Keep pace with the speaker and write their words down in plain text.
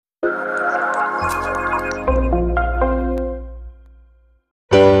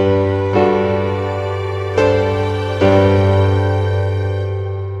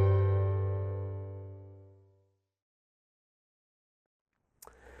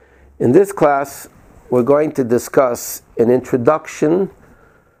In this class, we're going to discuss an introduction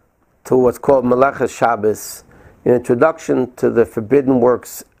to what's called Halachah Shabbos, an introduction to the forbidden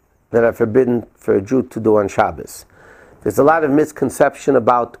works that are forbidden for a Jew to do on Shabbos. There's a lot of misconception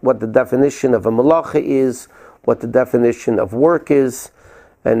about what the definition of a malacha is, what the definition of work is,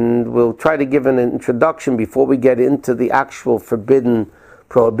 and we'll try to give an introduction before we get into the actual forbidden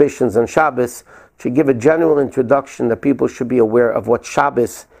prohibitions on Shabbos, to give a general introduction that people should be aware of what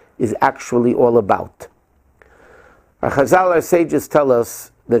Shabbos is actually all about. Our Chazal, our sages, tell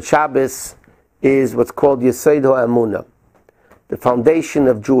us that Shabbos is what's called Yesod HaEmunah, the foundation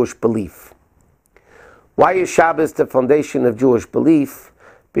of Jewish belief. Why is Shabbos the foundation of Jewish belief?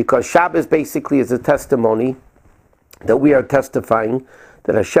 Because Shabbos basically is a testimony that we are testifying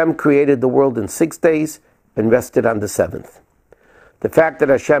that Hashem created the world in 6 days and rested on the seventh. The fact that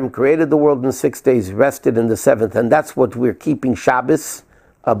Hashem created the world in 6 days, rested in the seventh, and that's what we're keeping Shabbos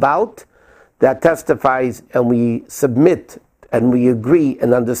about, that testifies, and we submit and we agree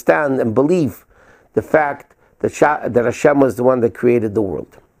and understand and believe the fact that Hashem was the one that created the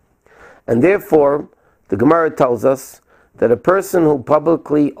world. And therefore, the Gemara tells us that a person who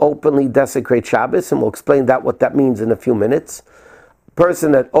publicly, openly desecrates Shabbos, and we'll explain what that means in a few minutes, a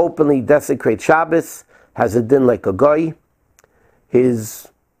person that openly desecrates Shabbos has a din like a goy. His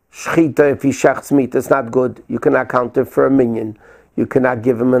shchita, if he shechts meat, is not good. You cannot count it for a minyan. You cannot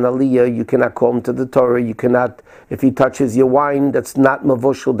give him an aliyah. You cannot call him to the Torah. You cannot, if he touches your wine, that's not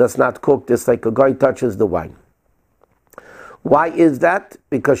mavushal, that's not cooked, it's like a guy touches the wine. Why is that?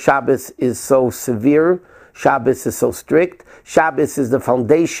 Because Shabbos is so severe, Shabbos is so strict, Shabbos is the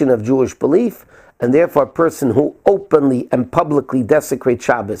foundation of Jewish belief, and therefore a person who openly and publicly desecrates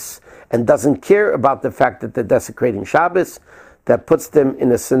Shabbos and doesn't care about the fact that they're desecrating Shabbos, that puts them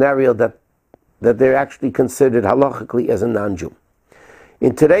in a scenario that they're actually considered halachically as a non-Jew.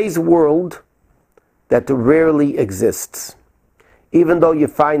 In today's world, that rarely exists. Even though you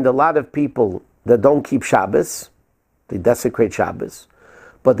find a lot of people that don't keep Shabbos, they desecrate Shabbos,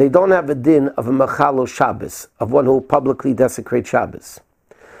 but they don't have a din of a mechalo Shabbos, of one who publicly desecrates Shabbos.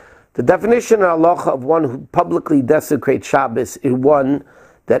 The definition of halacha of one who publicly desecrates Shabbos is one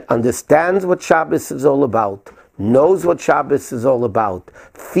that understands what Shabbos is all about, knows what Shabbos is all about,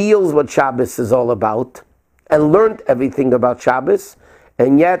 feels what Shabbos is all about, and learned everything about Shabbos,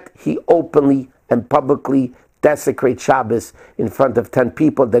 and yet he openly and publicly desecrates Shabbos in front of 10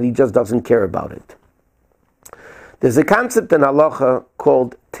 people that he just doesn't care about it. There's a concept in Halachah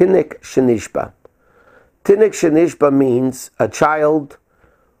called tinik shenishba. Tinik shenishba means a child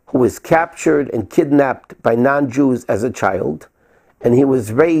who is captured and kidnapped by non-Jews as a child, and he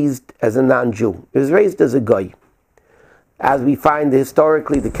was raised as a non-Jew. He was raised as a goy. As we find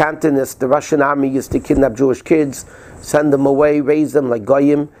historically, the Cantonists, the Russian army used to kidnap Jewish kids, send them away, raise them like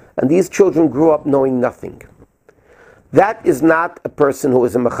goyim, and these children grew up knowing nothing. That is not a person who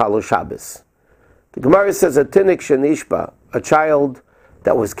is a mechalo Shabbos. The Gemara says a tinik shenishba, a child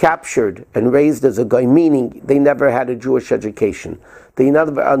that was captured and raised as a goy, meaning they never had a Jewish education. They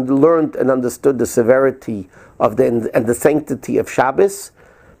never learned and understood the severity of and the sanctity of Shabbos.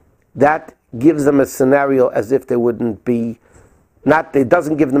 That gives them a scenario as if they wouldn't be, it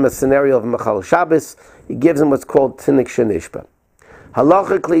doesn't give them a scenario of Mechal Shabbos, it gives them what's called Tinik Shenishba.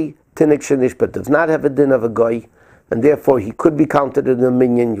 Halachically, Tinik Shenishba does not have a din of a goy, and therefore he could be counted in a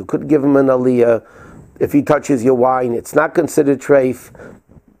minyan, you could give him an aliyah. If he touches your wine, it's not considered treif.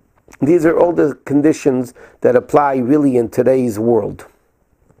 These are all the conditions that apply really in today's world.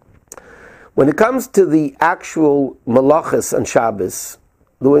 When it comes to the actual malachas on Shabbos,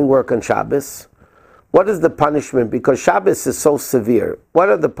 doing work on Shabbos, what is the punishment? Because Shabbos is so severe. What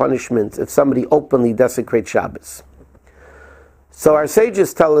are the punishments if somebody openly desecrates Shabbos? So our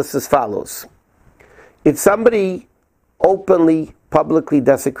sages tell us as follows. If somebody openly, publicly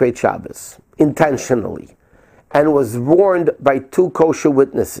desecrates Shabbos, intentionally, and was warned by 2 kosher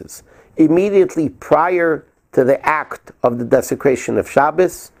witnesses immediately prior to the act of the desecration of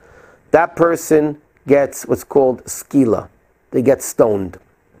Shabbos, that person gets what's called skila. They get stoned.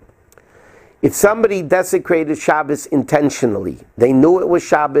 If somebody desecrated Shabbos intentionally, they knew it was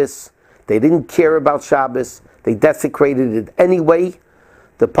Shabbos, they didn't care about Shabbos, they desecrated it anyway,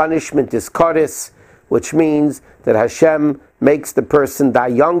 the punishment is kares, which means that Hashem makes the person die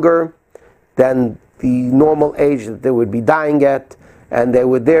younger than the normal age that they would be dying at, and they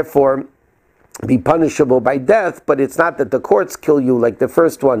would therefore be punishable by death, but it's not that the courts kill you like the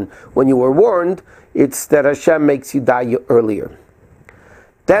first one when you were warned, it's that Hashem makes you die earlier.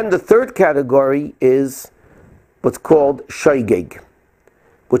 Then the third category is what's called shoygeg,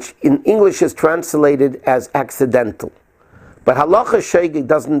 which in English is translated as accidental. But halacha shegeg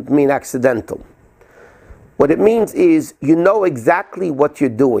doesn't mean accidental. What it means is you know exactly what you're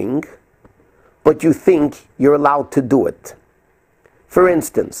doing, but you think you're allowed to do it. For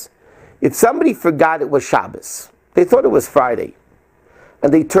instance, if somebody forgot it was Shabbos, they thought it was Friday,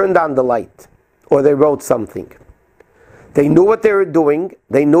 and they turned on the light, or they wrote something. They knew what they were doing,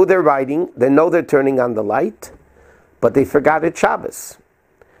 they knew they're writing, they know they're turning on the light, but they forgot it's Shabbos.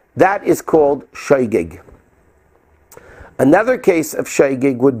 That is called shegeg. Another case of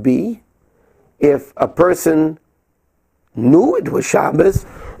shegeg would be if a person knew it was Shabbos,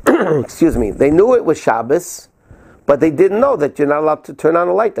 they knew it was Shabbos, but they didn't know that you're not allowed to turn on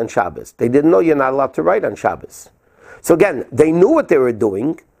a light on Shabbos. They didn't know you're not allowed to write on Shabbos. So again, they knew what they were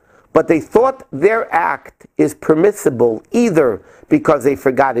doing, but they thought their act is permissible either because they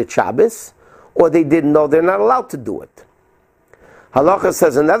forgot it's Shabbos, or they didn't know they're not allowed to do it. Halachah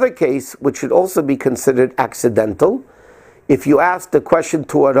says another case, which should also be considered accidental, if you ask the question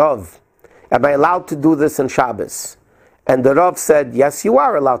to a Rav, am I allowed to do this on Shabbos? And the Rav said, yes, you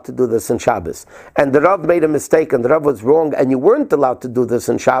are allowed to do this on Shabbos. And the Rav made a mistake and the Rav was wrong and you weren't allowed to do this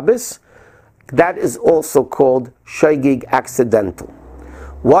on Shabbos. That is also called shegeg accidental.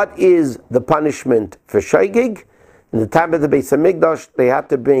 What is the punishment for shegeg? In the time of the Beis HaMikdash, they had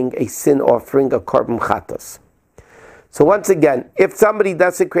to bring a sin offering, a korban chatos. So once again, if somebody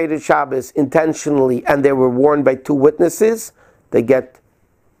desecrated Shabbos intentionally and they were warned by two witnesses, they get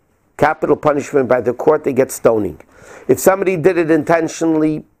capital punishment by the court, they get stoning. If somebody did it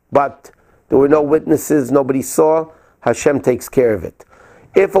intentionally, but there were no witnesses, nobody saw, Hashem takes care of it.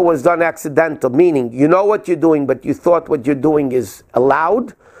 If it was done accidental, meaning you know what you're doing, but you thought what you're doing is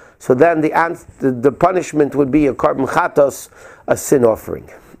allowed, so then the punishment would be a korban chatos, a sin offering.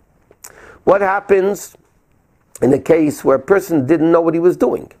 What happens in a case where a person didn't know what he was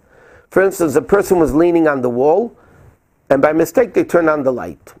doing? For instance, a person was leaning on the wall, and by mistake they turned on the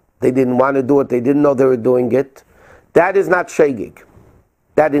light. They didn't want to do it, they didn't know they were doing it. That is not shegeg.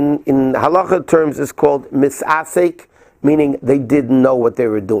 That in halacha terms is called misasek, meaning they didn't know what they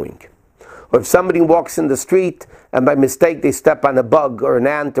were doing. Or if somebody walks in the street and by mistake they step on a bug or an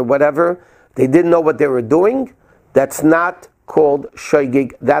ant or whatever, they didn't know what they were doing, that's not called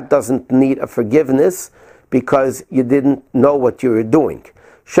shegeg. That doesn't need a forgiveness because you didn't know what you were doing.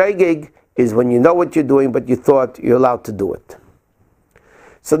 Shegeg is when you know what you're doing but you thought you're allowed to do it.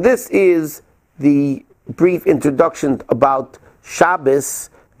 So this is the brief introduction about Shabbos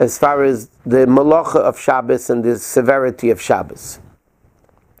as far as the malacha of Shabbos and the severity of Shabbos.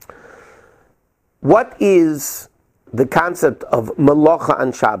 What is the concept of malacha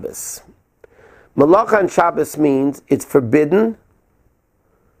on Shabbos? Malacha on Shabbos means it's forbidden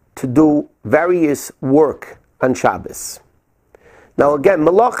to do various work on Shabbos. Now again,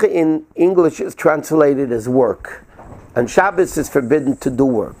 malacha in English is translated as work. On Shabbos is forbidden to do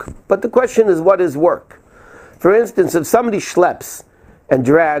work. But the question is, what is work? For instance, if somebody schleps and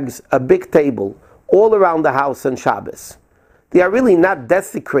drags a big table all around the house on Shabbos, they are really not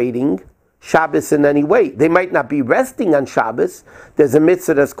desecrating Shabbos in any way. They might not be resting on Shabbos. There's a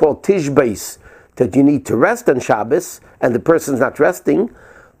mitzvah that's called Tishbeis, that you need to rest on Shabbos, and the person's not resting,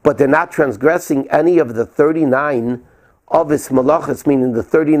 but they're not transgressing any of the 39 Avis Malachas, meaning the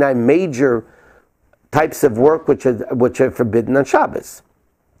 39 major types of work which are forbidden on Shabbos.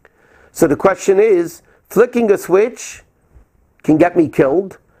 So the question is, flicking a switch can get me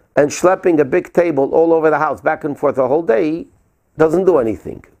killed, and schlepping a big table all over the house, back and forth the whole day, doesn't do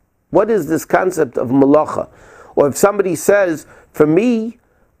anything. What is this concept of malacha? Or if somebody says, for me,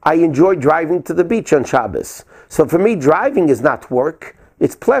 I enjoy driving to the beach on Shabbos. So for me, driving is not work,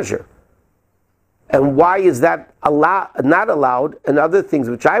 it's pleasure. And why is that not allowed? And other things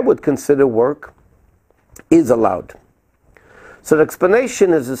which I would consider work is allowed. So the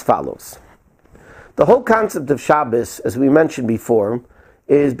explanation is as follows. The whole concept of Shabbos, as we mentioned before,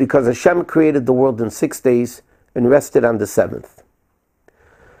 is because Hashem created the world in 6 days and rested on the 7th.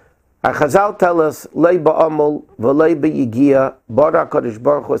 Our Chazal tell us,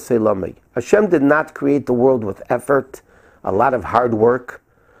 Hashem did not create the world with effort, a lot of hard work.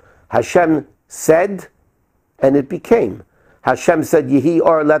 Hashem said, and it became. Hashem said, Yehi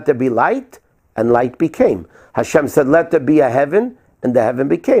or, let there be light, and light became. Hashem said, let there be a heaven, and the heaven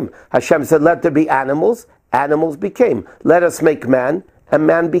became. Hashem said, let there be animals, animals became. Let us make man, and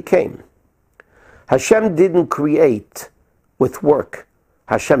man became. Hashem didn't create with work.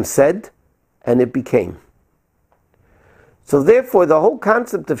 Hashem said, and it became. So therefore, the whole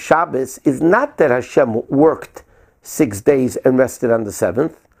concept of Shabbos is not that Hashem worked 6 days and rested on the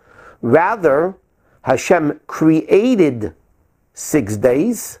 7th. Rather, Hashem created 6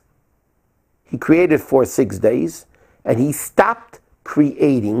 days. He created for 6 days, and he stopped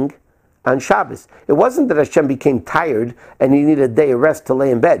creating on Shabbos. It wasn't that Hashem became tired and he needed a day of rest to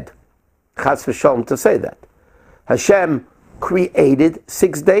lay in bed. Chas v'sholom to say that. Hashem created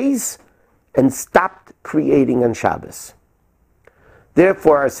 6 days and stopped creating on Shabbos.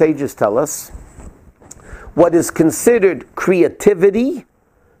 Therefore, our sages tell us what is considered creativity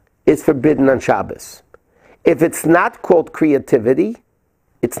is forbidden on Shabbos. If it's not called creativity,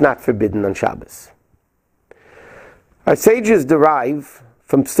 it's not forbidden on Shabbos. Our sages derive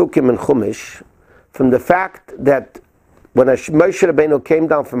from Psukim and Chumash from the fact that when Moshe Rabbeinu came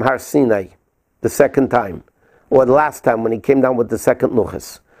down from Har Sinai the second time, or the last time when he came down with the second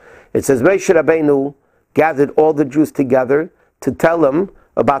Luchas, it says Moshe Rabbeinu gathered all the Jews together to tell them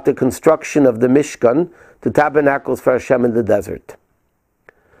about the construction of the Mishkan, the tabernacles for Hashem in the desert.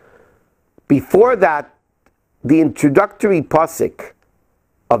 Before that, the introductory pasuk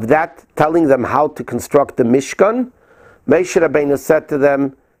of that telling them how to construct the Mishkan, Moshe Rabbeinu said to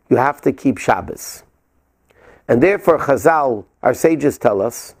them, you have to keep Shabbos. And therefore Chazal, our sages tell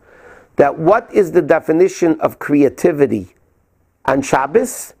us, that what is the definition of creativity on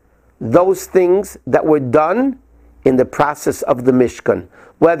Shabbos? Those things that were done in the process of the Mishkan,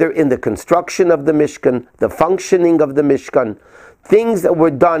 whether in the construction of the Mishkan, the functioning of the Mishkan, things that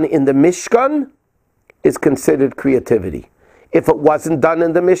were done in the Mishkan is considered creativity. If it wasn't done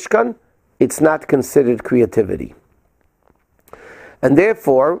in the Mishkan, it's not considered creativity. And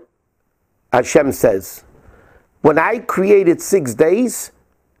therefore, Hashem says, when I created 6 days,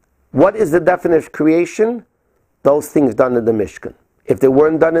 what is the definition of creation? Those things done in the Mishkan. If they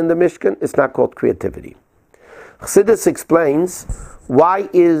weren't done in the Mishkan, it's not called creativity. Chassidus explains why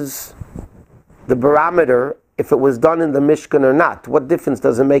is the barometer if it was done in the Mishkan or not. What difference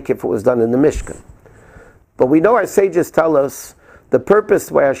does it make if it was done in the Mishkan? But we know our sages tell us the purpose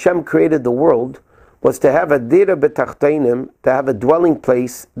why Hashem created the world was to have a dira b'tachteinim, to have a dwelling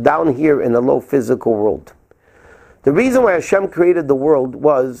place down here in the low physical world. The reason why Hashem created the world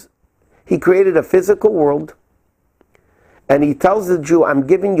was He created a physical world, and He tells the Jew, I'm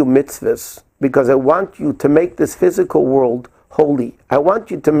giving you mitzvahs because I want you to make this physical world holy. I want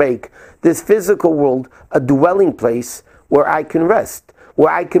you to make this physical world a dwelling place where I can rest,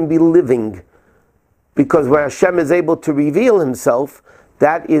 where I can be living. Because where Hashem is able to reveal Himself,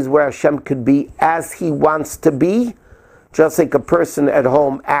 that is where Hashem could be as He wants to be, just like a person at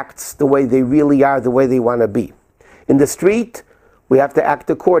home acts the way they really are, the way they want to be. In the street, we have to act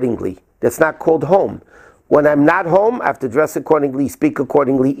accordingly. That's not called home. When I'm not home, I have to dress accordingly, speak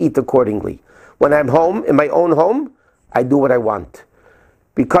accordingly, eat accordingly. When I'm home, in my own home, I do what I want.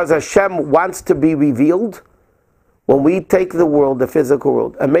 Because Hashem wants to be revealed, when we take the world, the physical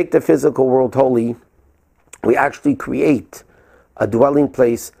world, and make the physical world holy, we actually create a dwelling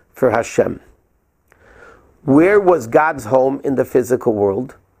place for Hashem. Where was God's home in the physical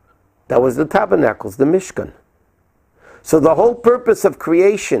world? That was the tabernacles, the Mishkan. So the whole purpose of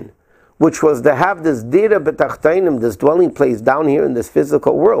creation, which was to have this dira b'tachteinim, this dwelling place down here in this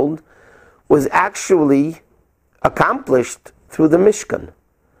physical world, was actually accomplished through the Mishkan.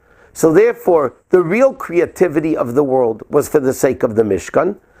 So therefore, the real creativity of the world was for the sake of the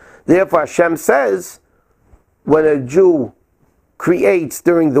Mishkan. Therefore Hashem says, when a Jew creates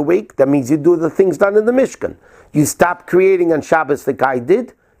during the week, that means you do the things done in the Mishkan. You stop creating on Shabbos like I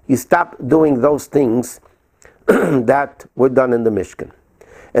did, you stop doing those things that were done in the Mishkan.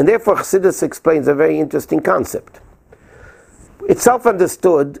 And therefore Chassidus explains a very interesting concept. It's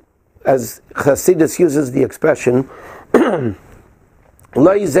self-understood, as Chassidus uses the expression, the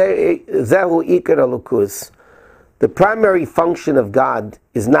primary function of God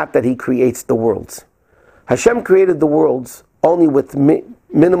is not that He creates the worlds. Hashem created the worlds only with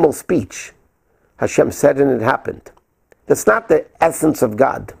minimal speech. Hashem said and it happened. That's not the essence of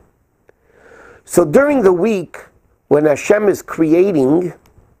God. So during the week, when Hashem is creating,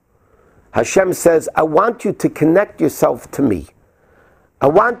 Hashem says, I want you to connect yourself to me. I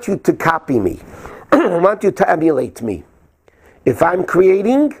want you to copy me. I want you to emulate me. If I'm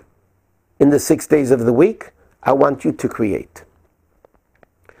creating in the 6 days of the week, I want you to create.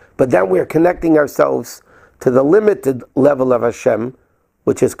 But then we're connecting ourselves to the limited level of Hashem,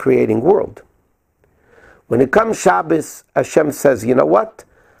 which is creating world. When it comes Shabbos, Hashem says, you know what?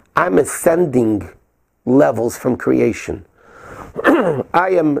 I'm ascending levels from creation.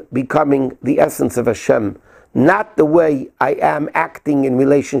 I am becoming the essence of Hashem, not the way I am acting in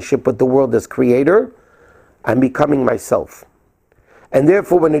relationship with the world as creator. I'm becoming myself. And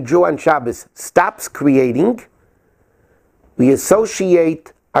therefore, when a Jew on Shabbos stops creating, we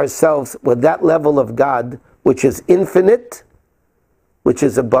associate ourselves with that level of God, which is infinite, which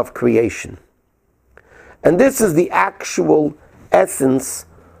is above creation. And this is the actual essence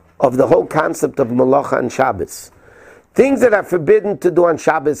of the whole concept of Malacha and Shabbos. Things that are forbidden to do on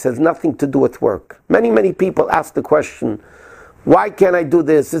Shabbos has nothing to do with work. Many people ask the question, why can't I do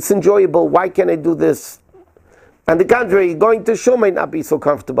this? It's enjoyable. Why can't I do this? On the contrary, going to shul might not be so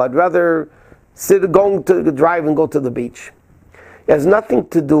comfortable. I'd rather going to drive and go to the beach. It has nothing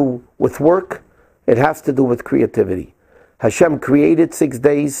to do with work. It has to do with creativity. Hashem created 6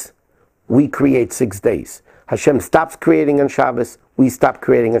 days. We create 6 days. Hashem stops creating on Shabbos. We stop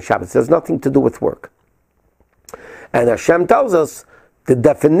creating on Shabbos. It has nothing to do with work. And Hashem tells us the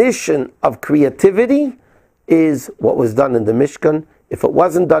definition of creativity is what was done in the Mishkan. If it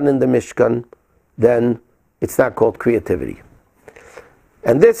wasn't done in the Mishkan, then it's not called creativity.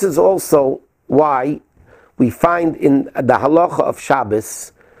 And this is also why we find in the Halachah of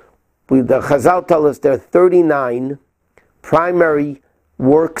Shabbos, the Chazal tell us there are 39 primary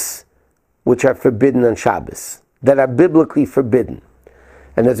works which are forbidden on Shabbos, that are biblically forbidden.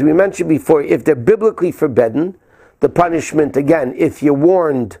 And as we mentioned before, if they're biblically forbidden, the punishment, again, if you're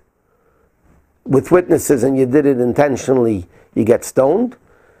warned with witnesses and you did it intentionally, you get stoned.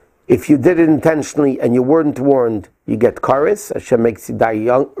 If you did it intentionally and you weren't warned, you get kares. Hashem makes you die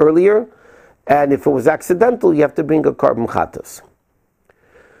earlier. And if it was accidental, you have to bring a korban chatas.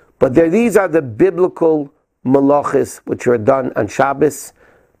 But these are the biblical malachas which are done on Shabbos.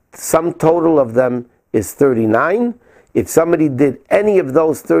 Sum total of them is 39. If somebody did any of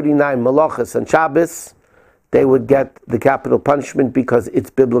those 39 malachas on Shabbos, they would get the capital punishment because it's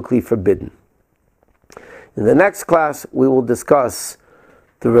biblically forbidden. In the next class, we will discuss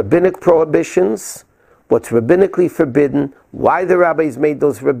the rabbinic prohibitions, what's rabbinically forbidden, why the rabbis made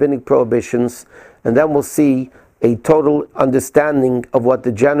those rabbinic prohibitions, and then we'll see a total understanding of what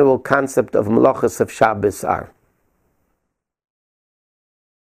the general concept of malachas of Shabbos are.